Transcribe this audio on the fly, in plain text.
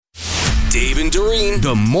Dave and Doreen,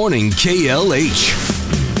 the morning KLH.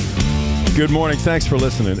 Good morning. Thanks for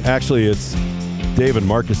listening. Actually, it's Dave and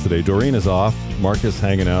Marcus today. Doreen is off. Marcus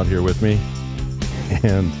hanging out here with me.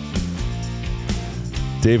 And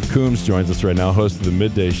Dave Coombs joins us right now, host of the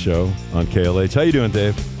Midday Show on KLH. How you doing,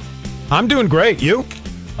 Dave? I'm doing great. You?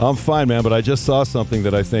 I'm fine, man, but I just saw something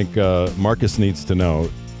that I think Marcus needs to know.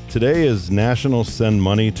 Today is National Send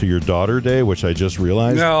Money to Your Daughter Day, which I just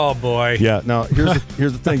realized. Oh, boy. Yeah. Now,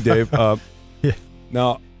 here's the thing, Dave. Yeah.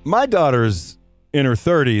 Now, my daughter's in her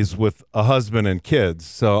 30s with a husband and kids,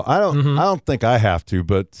 so I don't think I have to.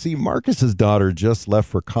 But see, Marcus's daughter just left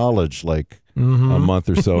for college like a month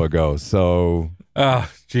or so ago. So,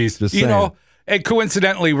 jeez. Just You saying. know, and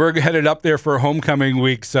coincidentally, we're headed up there for homecoming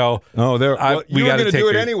week, so you were we going gotta to take do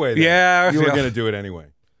it her. anyway. Then. Yeah, you were yeah. going to do it anyway.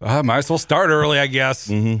 Might as well start early, I guess.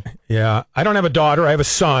 Yeah. I don't have a daughter. I have a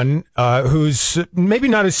son who's maybe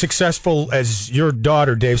not as successful as your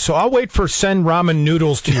daughter, Dave. So I'll wait for send ramen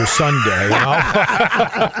noodles to your son day.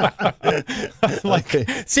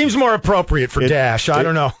 Seems more appropriate for Dash. I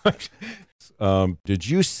don't know. Did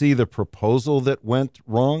you see the proposal that went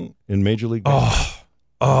wrong in Major League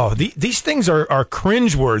Baseball? These things are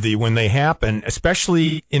cringeworthy when they happen,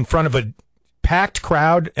 especially in front of a packed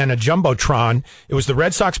crowd and a jumbotron. It was the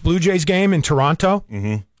Red Sox Blue Jays game in Toronto,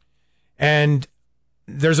 and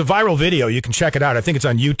there's a viral video. You can check it out. I think it's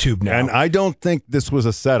on YouTube now. And I don't think this was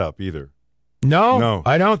a setup either. No,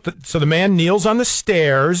 I don't. So the man kneels on the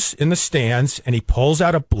stairs in the stands, and he pulls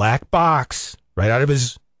out a black box right out of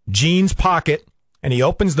his jeans pocket, and he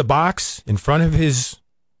opens the box in front of his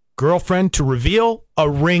girlfriend to reveal a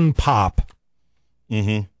ring pop.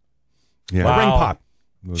 Yeah. A ring pop.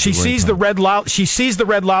 She sees the red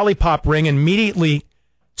lollipop ring and immediately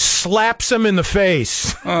slaps him in the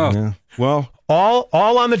face. Yeah. Well, all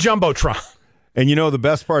on the jumbotron. and you know the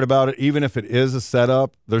best part about it, even if it is a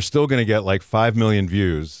setup, they're still going to get like 5 million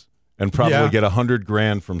views and probably get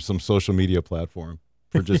 $100,000 from some social media platform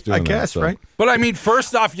for just doing I guess, that. So right? But I mean,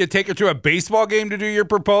 first off, you take her to a baseball game to do your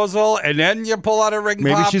proposal, and then you pull out a ring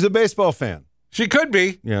Maybe pop. she's a baseball fan. She could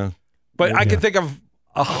be, Yeah. but I can think of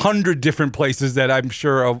 100 different places that I'm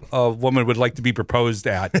sure a woman would like to be proposed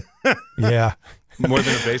at. Yeah. More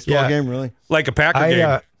than a baseball game, really? Like a Packer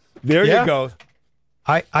game. There Yeah. you go.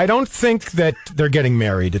 I don't think that they're getting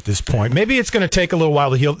married at this point. Maybe it's going to take a little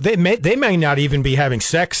while to heal. They may not even be having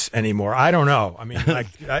sex anymore. I don't know. I mean,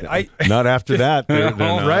 I Not after that. They're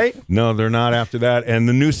not. Right? No, they're not after that. And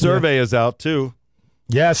the new survey is out, too.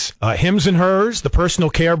 Yes, Hims and Hers, the personal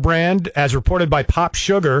care brand, as reported by Pop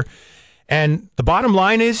Sugar. And the bottom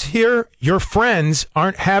line is here, your friends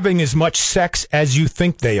aren't having as much sex as you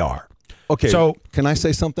think they are. Okay, So- can I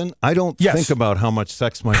say something? I don't Yes. think about how much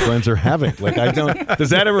sex my friends are having. Like, I don't.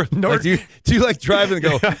 Does that ever? Like, do you like drive and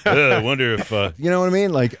go? I wonder if you know what I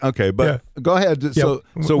mean? Like, okay, but go ahead. Yeah.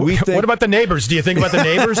 So we think. What about the neighbors? Do you think about the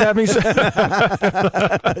neighbors having sex?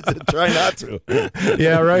 Try not to.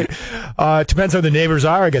 Yeah, right. It depends how the neighbors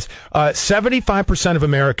are, I guess. 75% of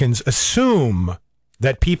Americans assume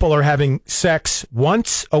that people are having sex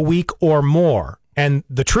once a week or more. And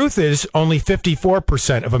the truth is, only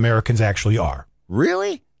 54% of Americans actually are.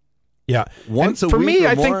 Really? Yeah. Once And a for week me, or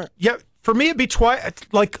I more? think, for me, it'd be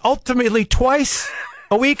ultimately twice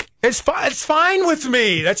a week. It's fine with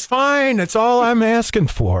me. That's fine. That's all I'm asking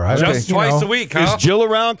for. Just twice a week, huh? Is Jill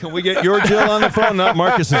around? Can we get your Jill on the phone? Not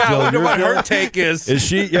Marcus's I Jill. wonder Your what Jill? her take is. Is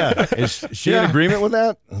she? Yeah. Is she in agreement with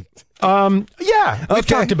that? Yeah, we've Okay.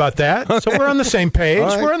 talked about that. So we're on the same page. All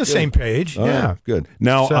right, We're on the good. same page. All yeah. right, good.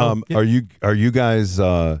 Now, So, are you guys?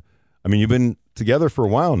 I mean, you've been together for a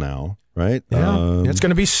while now, right? Yeah, it's going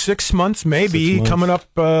to be 6 months, maybe 6 months. coming up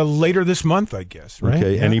later this month, I guess. Right?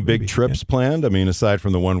 Okay. Yeah, Any big maybe, trips planned? I mean, aside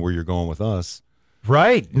from the one where you're going with us. yeah.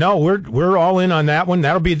 Right. No, we're all in on that one.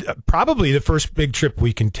 That'll be probably the first big trip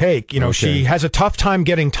we can take. You know, Okay. she has a tough time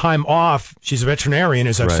getting time off. She's a veterinarian,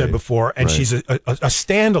 as I've Right, said before, and right. she's a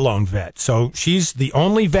standalone vet. So she's the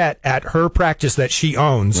only vet at her practice that she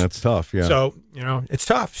owns. That's tough. Yeah. So you know, it's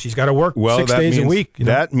tough. She's got to work well, 6 that days means, a week. You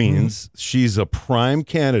know? That means she's a prime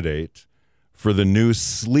candidate for the new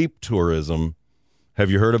sleep tourism.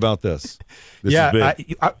 Have you heard about this? This is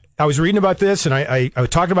big. I was reading about this, and I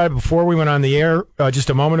talked about it before we went on the air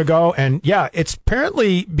just a moment ago. And yeah, it's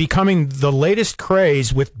apparently becoming the latest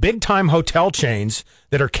craze with big-time hotel chains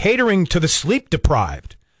that are catering to the sleep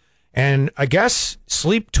deprived. And I guess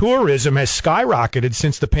sleep tourism has skyrocketed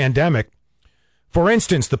since the pandemic. For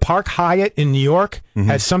instance, the Park Hyatt in New York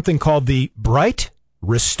has something called the Bright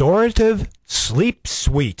Restorative Sleep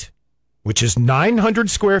Suite, which is 900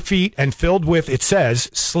 square feet and filled with, it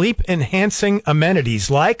says, sleep-enhancing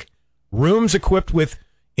amenities like rooms equipped with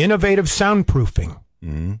innovative soundproofing,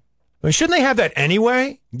 I mean, shouldn't they have that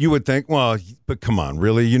anyway? You would think, well, but come on,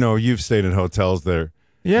 really? You know, you've stayed in hotels there.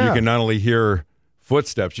 Yeah. You can not only hear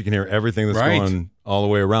footsteps, you can hear everything that's Right. going all the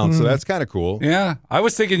way around. So that's kind of cool. Yeah. I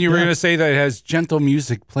was thinking you were going to say that it has gentle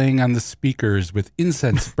music playing on the speakers with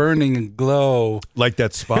incense burning and glow. Like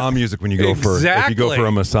that spa music when you go for if you go for Exactly.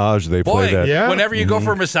 a massage, they play Boy, that. Yeah. whenever you go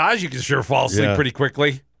for a massage, you can sure fall asleep Yeah. pretty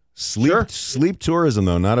quickly. Sleep tourism,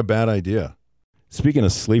 though, not a bad idea. Speaking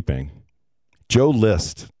of sleeping, Joe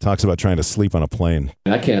List talks about trying to sleep on a plane.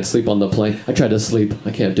 I can't sleep on the plane. I tried to sleep.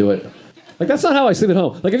 I can't do it. Like, that's not how I sleep at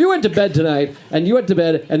home. Like, if you went to bed tonight and you went to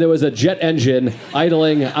bed and there was a jet engine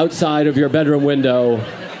idling outside of your bedroom window,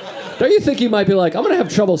 don't you think you might be like, I'm going to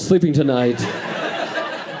have trouble sleeping tonight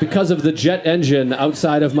because of the jet engine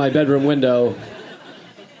outside of my bedroom window?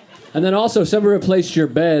 And then also, somebody replaced your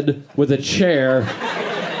bed with a chair.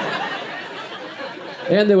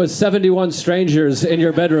 And there was 71 strangers in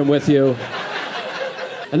your bedroom with you.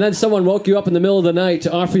 And then someone woke you up in the middle of the night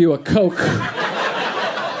to offer you a Coke.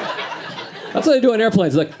 That's what they do on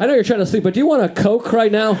airplanes. Like, I know you're trying to sleep, but do you want a Coke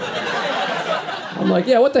right now? I'm like,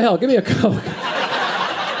 yeah, what the hell? Give me a Coke.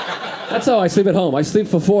 That's how I sleep at home. I sleep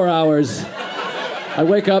for 4 hours. I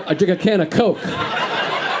wake up, I drink a can of Coke.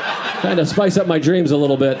 Kind of spice up my dreams a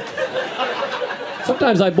little bit.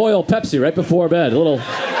 Sometimes I boil Pepsi right before bed. A little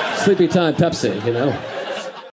sleepy time Pepsi, you know?